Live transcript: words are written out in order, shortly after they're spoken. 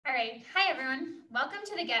right. Hi, everyone. Welcome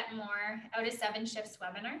to the Get More Out of 7 Shifts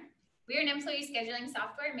webinar. We are an employee scheduling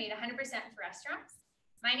software made 100% for restaurants.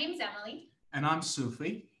 My name's Emily. And I'm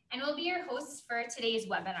Sufi. And we'll be your hosts for today's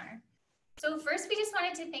webinar. So first, we just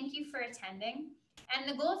wanted to thank you for attending. And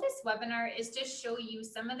the goal of this webinar is to show you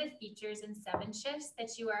some of the features in 7 Shifts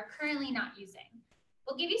that you are currently not using.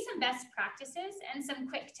 We'll give you some best practices and some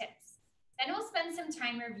quick tips. Then we'll spend some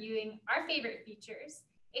time reviewing our favorite features.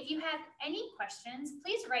 If you have any questions,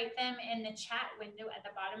 please write them in the chat window at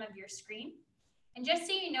the bottom of your screen. And just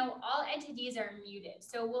so you know, all entities are muted.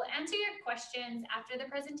 So we'll answer your questions after the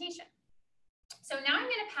presentation. So now I'm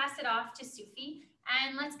going to pass it off to Sufi,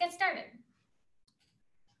 and let's get started.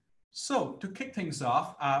 So to kick things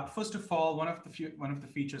off, first of all, one of the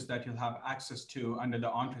features that you'll have access to under the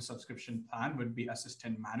Entree subscription plan would be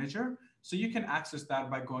Assistant Manager. So you can access that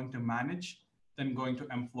by going to Manage, then going to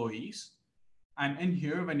Employees. And in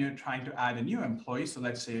here, when you're trying to add a new employee, so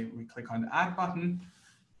let's say we click on the Add button,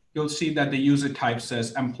 you'll see that the user type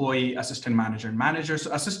says Employee, Assistant Manager, and Manager.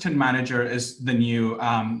 So Assistant Manager is the new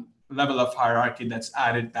level of hierarchy that's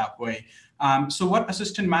added that way. So what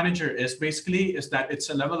Assistant Manager is basically is that it's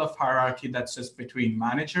a level of hierarchy that sits between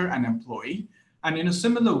manager and employee. And in a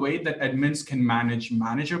similar way that admins can manage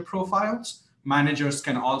manager profiles, managers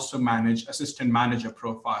can also manage assistant manager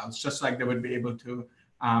profiles, just like they would be able to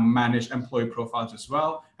manage employee profiles as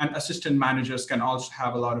well. And assistant managers can also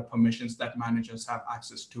have a lot of permissions that managers have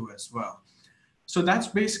access to as well. So that's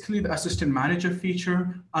basically the assistant manager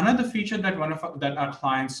feature. Another feature that our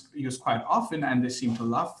clients use quite often, and they seem to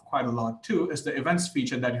love quite a lot too, is the events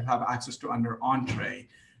feature that you have access to under Entree.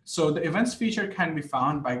 So the events feature can be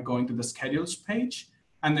found by going to the schedules page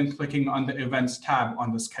and then clicking on the events tab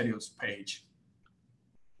on the schedules page.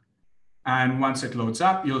 And once it loads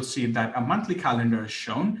up, you'll see that a monthly calendar is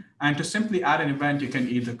shown. And to simply add an event, you can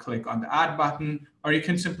either click on the Add button, or you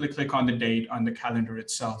can simply click on the date on the calendar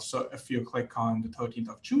itself. So if you click on the 13th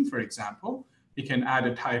of June, for example, you can add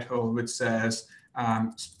a title which says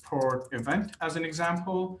Sport Event as an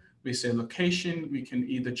example. We say location. We can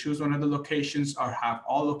either choose one of the locations or have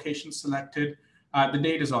all locations selected. The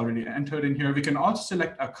date is already entered in here. We can also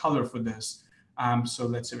select a color for this. So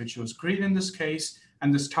let's say we choose green in this case.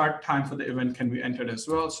 And the start time for the event can be entered as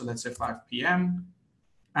well. So let's say 5 p.m.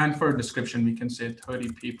 And for a description, we can say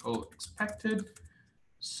 30 people expected.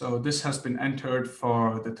 So this has been entered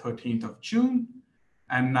for the 13th of June.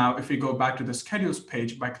 And now if we go back to the schedules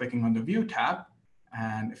page by clicking on the View tab,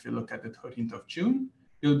 and if you look at the 13th of June,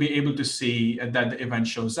 you'll be able to see that the event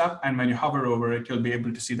shows up. And when you hover over it, you'll be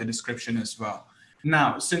able to see the description as well.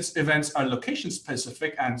 Now, since events are location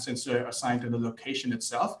specific, and since they're assigned to the location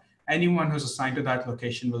itself, anyone who's assigned to that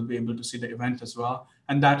location will be able to see the event as well.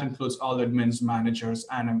 And that includes all admins, managers,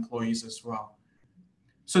 and employees as well.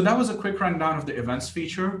 So that was a quick rundown of the events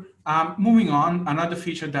feature. Moving on, another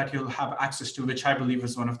feature that you'll have access to, which I believe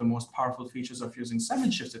is one of the most powerful features of using 7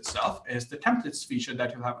 Shifts itself, is the templates feature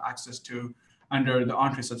that you'll have access to under the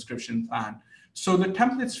Entree subscription plan. So the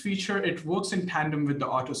templates feature, it works in tandem with the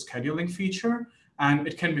auto scheduling feature, and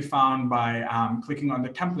it can be found by clicking on the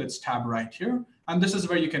templates tab right here. And this is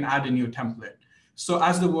where you can add a new template. So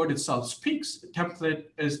as the word itself speaks, a template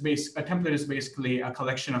is basically a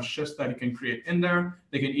collection of shifts that you can create in there.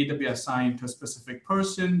 They can either be assigned to a specific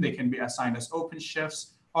person, they can be assigned as open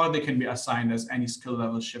shifts, or they can be assigned as any skill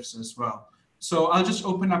level shifts as well. So I'll just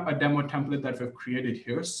open up a demo template that we've created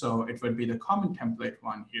here. So it would be the common template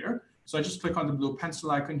one here. So I just click on the blue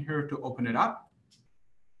pencil icon here to open it up.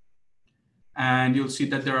 And you'll see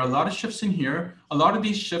that there are a lot of shifts in here. A lot of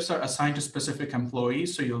these shifts are assigned to specific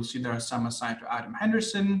employees. So you'll see there are some assigned to Adam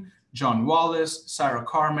Henderson, John Wallace, Sarah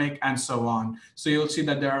Carmick, and so on. So you'll see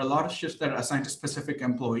that there are a lot of shifts that are assigned to specific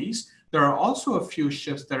employees. There are also a few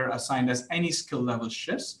shifts that are assigned as any skill level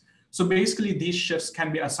shifts. So basically these shifts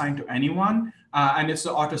can be assigned to anyone. And it's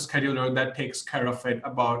the auto scheduler that takes care of it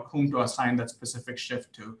about whom to assign that specific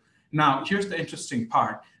shift to. Now, here's the interesting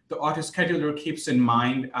part. The auto scheduler keeps in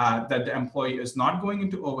mind that the employee is not going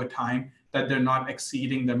into overtime, that they're not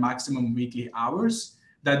exceeding their maximum weekly hours,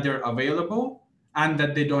 that they're available, and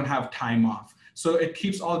that they don't have time off. So it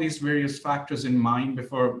keeps all these various factors in mind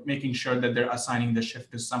before making sure that they're assigning the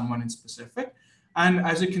shift to someone in specific. And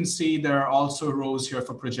as you can see, there are also rows here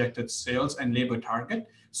for projected sales and labor target.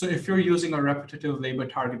 So if you're using a repetitive labor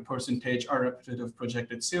target percentage or repetitive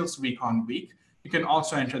projected sales week on week, you can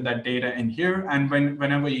also enter that data in here. And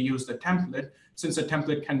whenever you use the template, since the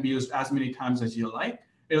template can be used as many times as you like,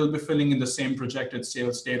 it'll be filling in the same projected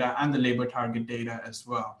sales data and the labor target data as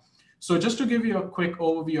well. So just to give you a quick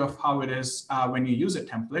overview of how it is when you use a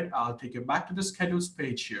template, I'll take you back to the schedules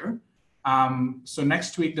page here. So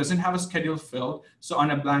next week doesn't have a schedule filled. So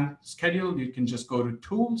on a blank schedule, you can just go to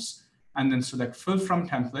Tools and then select Fill from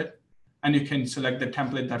Template. And you can select the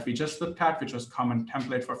template that we just looked at, which was common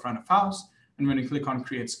template for front of house. And when you click on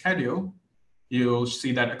Create Schedule, you'll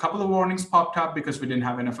see that a couple of warnings popped up because we didn't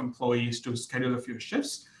have enough employees to schedule a few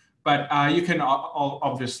shifts. But you can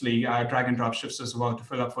obviously drag and drop shifts as well to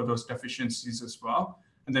fill up for those deficiencies as well.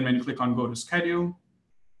 And then when you click on Go to Schedule,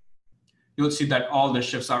 you'll see that all the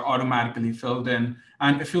shifts are automatically filled in.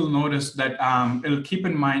 And if you'll notice that it'll keep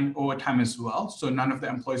in mind overtime as well. So none of the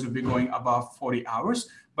employees will be going above 40 hours.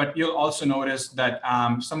 But you'll also notice that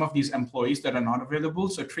some of these employees that are not available,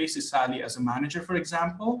 so Tracy Sally as a manager, for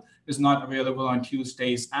example, is not available on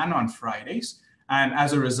Tuesdays and on Fridays. And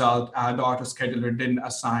as a result, the auto scheduler didn't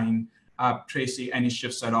assign Tracy any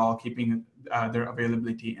shifts at all, keeping their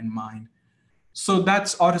availability in mind. So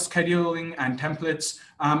that's auto scheduling and templates.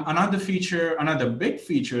 Another big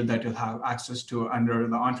feature that you'll have access to under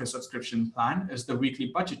the Entree subscription plan is the weekly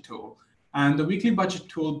budget tool. And the weekly budget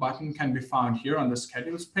tool button can be found here on the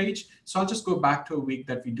schedules page. So I'll just go back to a week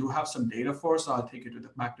that we do have some data for. So I'll take you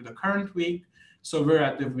back to the current week. So we're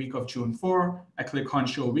at the week of June 4. I click on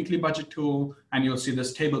Show Weekly Budget Tool, and you'll see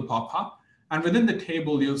this table pop up. And within the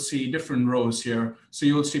table, you'll see different rows here. So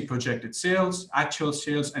you'll see projected sales, actual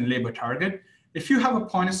sales, and labor target. If you have a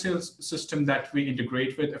point of sale system that we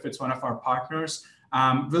integrate with, if it's one of our partners,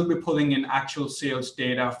 we'll be pulling in actual sales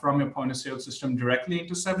data from your point of sale system directly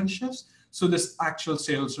into 7shifts. So this actual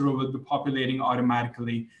sales row will be populating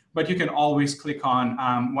automatically, but you can always click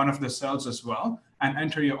on one of the cells as well and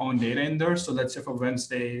enter your own data in there. So let's say for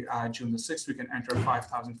Wednesday, June the 6th, we can enter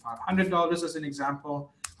 $5,500 as an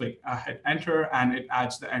example. Click hit enter, and it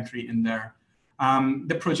adds the entry in there.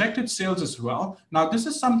 The projected sales as well. Now, this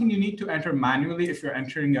is something you need to enter manually if you're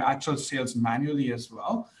entering your actual sales manually as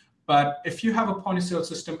well. But if you have a point of sale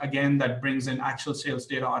system, again, that brings in actual sales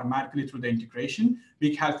data automatically through the integration,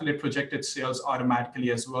 we calculate projected sales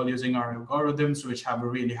automatically as well using our algorithms, which have a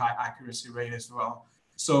really high accuracy rate as well.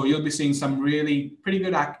 So you'll be seeing some really pretty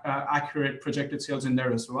good accurate projected sales in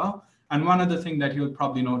there as well. And one other thing that you'll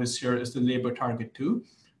probably notice here is the labor target too.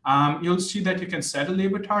 You'll see that you can set a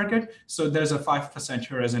labor target. So there's a 5%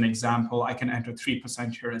 here as an example. I can enter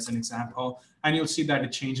 3% here as an example. And you'll see that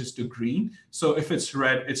it changes to green. So if it's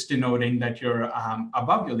red, it's denoting that you're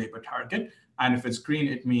above your labor target. And if it's green,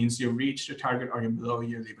 it means you've reached your target or you're below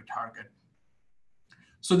your labor target.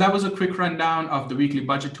 So that was a quick rundown of the weekly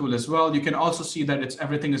budget tool as well. You can also see that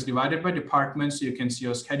everything is divided by departments. So you can see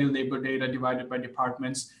your scheduled labor data divided by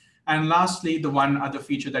departments. And lastly, the one other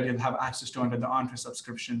feature that you'll have access to under the Entree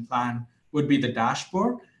subscription plan would be the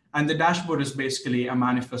dashboard. And the dashboard is basically a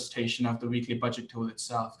manifestation of the weekly budget tool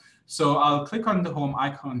itself. So I'll click on the home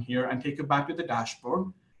icon here and take you back to the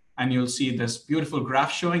dashboard. And you'll see this beautiful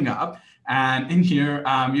graph showing up. And in here,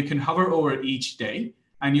 you can hover over each day.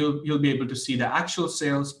 And you'll be able to see the actual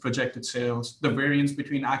sales, projected sales, the variance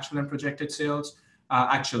between actual and projected sales,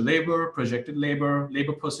 actual labor, projected labor,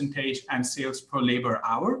 labor percentage, and sales per labor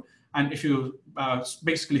hour. And if you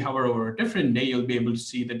basically hover over a different day, you'll be able to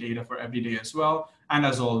see the data for every day as well. And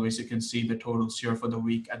as always, you can see the totals here for the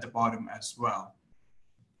week at the bottom as well.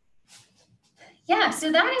 Yeah, so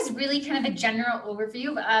that is really kind of a general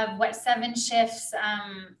overview of what 7shifts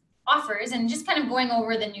offers and just kind of going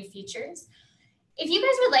over the new features. If you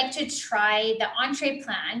guys would like to try the Entree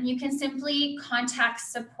plan, you can simply contact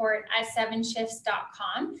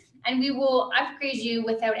support@7shifts.com and we will upgrade you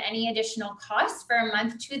without any additional cost for a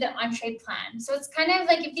month to the Entree plan. So it's kind of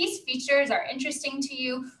like if these features are interesting to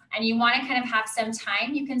you and you want to kind of have some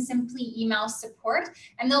time, you can simply email support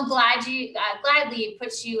and they'll gladly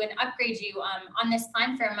put you and upgrade you on this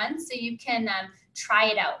plan for a month so you can try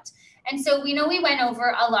it out. And so we know we went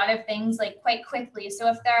over a lot of things like quite quickly. So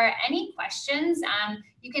if there are any questions,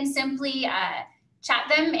 you can simply chat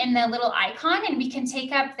them in the little icon and we can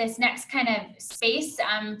take up this next kind of space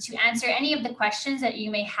to answer any of the questions that you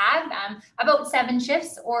may have about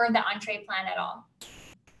 7shifts or the Entree plan at all.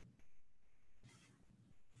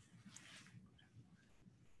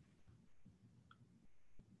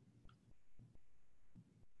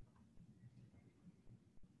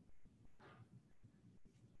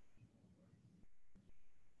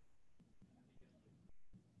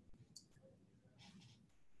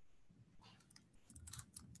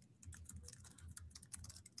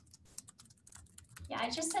 Yeah,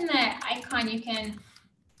 just in the icon, you can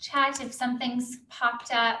chat if something's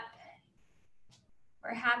popped up.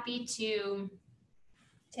 We're happy to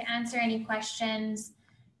answer any questions,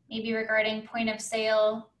 maybe regarding point of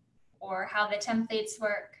sale or how the templates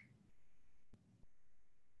work.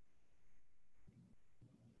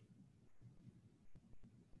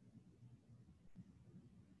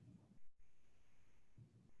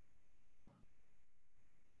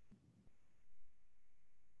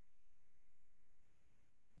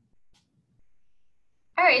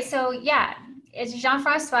 right, so yeah, it's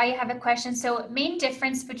Jean-Francois, you have a question. So main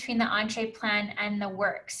difference between the Entree plan and the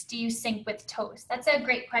works, do you sync with Toast? That's a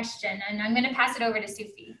great question, and I'm going to pass it over to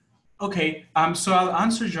Sufi. Okay, so I'll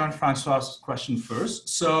answer Jean-Francois' question first.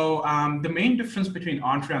 So the main difference between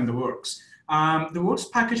Entree and the works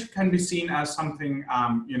package can be seen as something,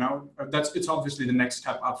 it's obviously the next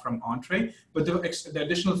step up from Entree, but the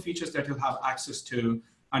additional features that you'll have access to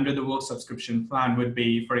under the work subscription plan would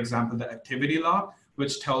be, for example, the activity log,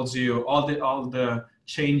 which tells you all the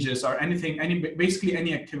changes or basically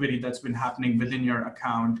any activity that's been happening within your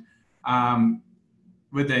account.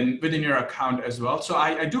 Within your account as well. So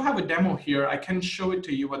I do have a demo here. I can show it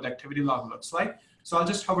to you what the activity log looks like. So I'll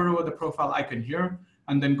just hover over the profile icon here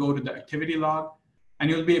and then go to the activity log. And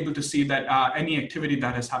you'll be able to see that any activity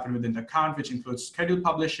that has happened within the account, which includes scheduled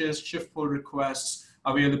publishes, shift pull requests,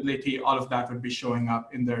 availability, all of that would be showing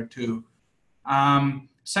up in there too.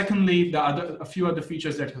 Secondly, a few other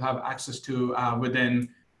features that you'll have access to within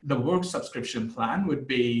the work subscription plan would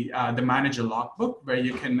be the manager logbook, where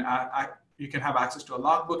you can have access to a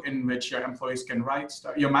logbook in which your employees can write,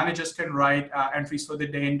 your managers can write entries for the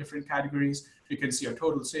day in different categories. You can see your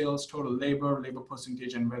total sales, total labor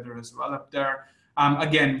percentage, and weather as well up there.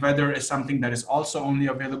 Again, weather is something that is also only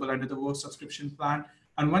available under the work subscription plan.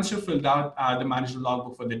 And once you've filled out the manager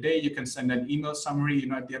logbook for the day, you can send an email summary,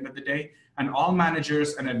 at the end of the day. And all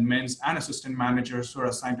managers and admins and assistant managers who are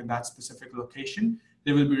assigned to that specific location,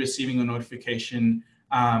 they will be receiving a notification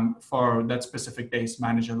for that specific day's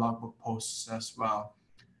manager logbook posts as well.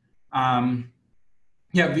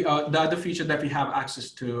 The other feature that we have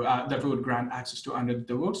access to, that we would grant access to under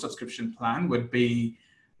the work subscription plan would be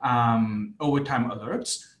overtime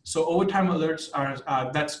alerts. So overtime alerts are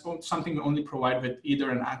that's something we only provide with either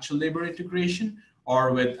an actual labor integration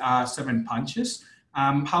or with 7 punches.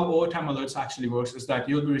 How overtime alerts actually works is that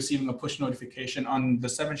you'll be receiving a push notification on the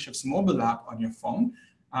 7shifts mobile app on your phone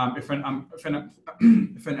if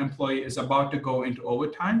an employee is about to go into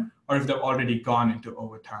overtime or if they've already gone into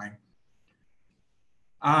overtime.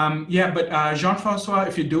 Jean-Francois,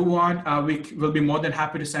 if you do want, we will be more than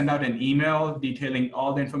happy to send out an email detailing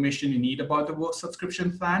all the information you need about the work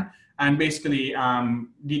subscription plan and basically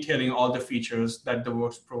detailing all the features that the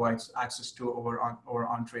works provides access to over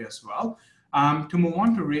Entree as well. To move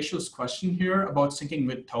on to Rachel's question here about syncing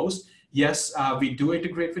with Toast, yes, we do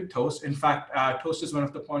integrate with Toast. In fact, Toast is one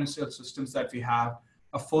of the point of sale systems that we have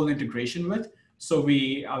a full integration with. So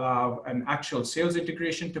we allow an actual sales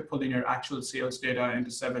integration to pull in your actual sales data into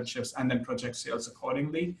 7shifts and then project sales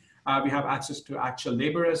accordingly. We have access to actual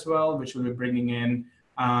labor as well, which will be bringing in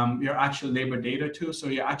your actual labor data too. So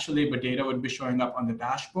your actual labor data would be showing up on the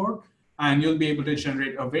dashboard, and you'll be able to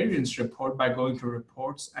generate a variance report by going to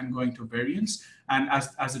reports and going to variance. And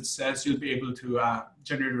as it says, you'll be able to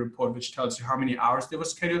generate a report which tells you how many hours they were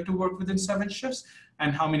scheduled to work within 7shifts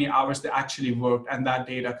and how many hours they actually worked. And that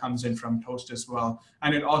data comes in from Toast as well.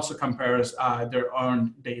 And it also compares their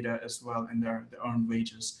earned data as well and their earned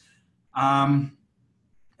wages.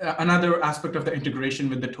 Another aspect of the integration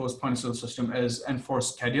with the Toast point of sale system is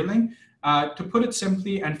enforced scheduling. To put it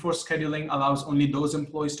simply, enforced scheduling allows only those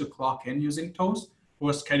employees to clock in using Toast who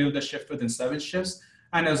are scheduled a shift within 7shifts.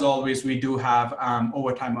 And as always, we do have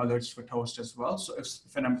overtime alerts for Toast as well. So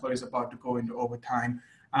if an employee is about to go into overtime,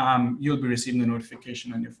 you'll be receiving a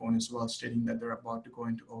notification on your phone as well stating that they're about to go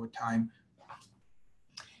into overtime.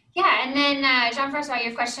 Yeah, and then Jean-Francois,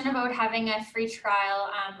 your question about having a free trial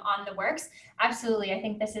on the works, absolutely. I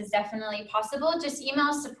think this is definitely possible. Just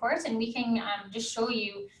email support and we can just show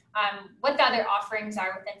you what the other offerings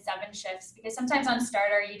are within 7shifts, because sometimes on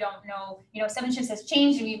Starter, you don't know, 7shifts has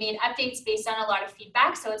changed and we made updates based on a lot of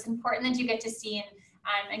feedback. So it's important that you get to see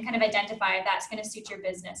and kind of identify if that's going to suit your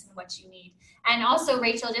business and what you need. And also,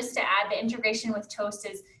 Rachel, just to add, the integration with Toast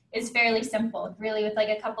is fairly simple. Really, with like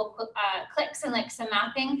a couple clicks and like some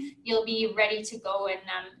mapping, you'll be ready to go, and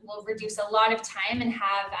will reduce a lot of time and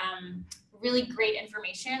have really great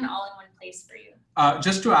information all in one place for you.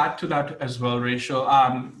 Just to add to that as well, Rachel,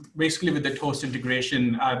 basically with the Toast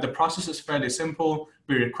integration, the process is fairly simple.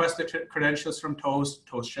 We request the credentials from Toast.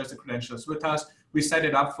 Toast shares the credentials with us. We set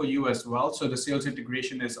it up for you as well. So the sales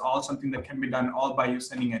integration is all something that can be done all by you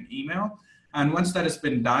sending an email. And once that has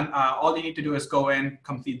been done, all you need to do is go in,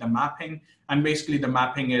 complete the mapping. And basically the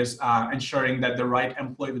mapping is ensuring that the right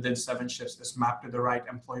employee within 7shifts is mapped to the right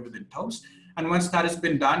employee within Toast. And once that has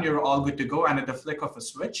been done, you're all good to go. And at the flick of a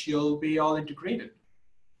switch, you'll be all integrated.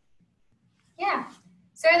 Yeah.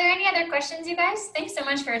 So are there any other questions, you guys? Thanks so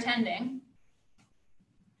much for attending.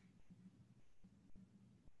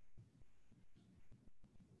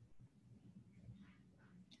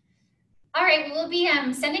 All All right, we'll be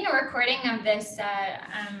sending a recording of this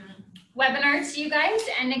webinar to you guys.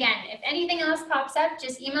 And again, if anything else pops up,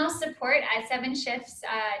 just email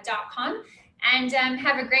support@7shifts.com. And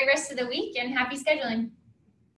have a great rest of the week and happy scheduling.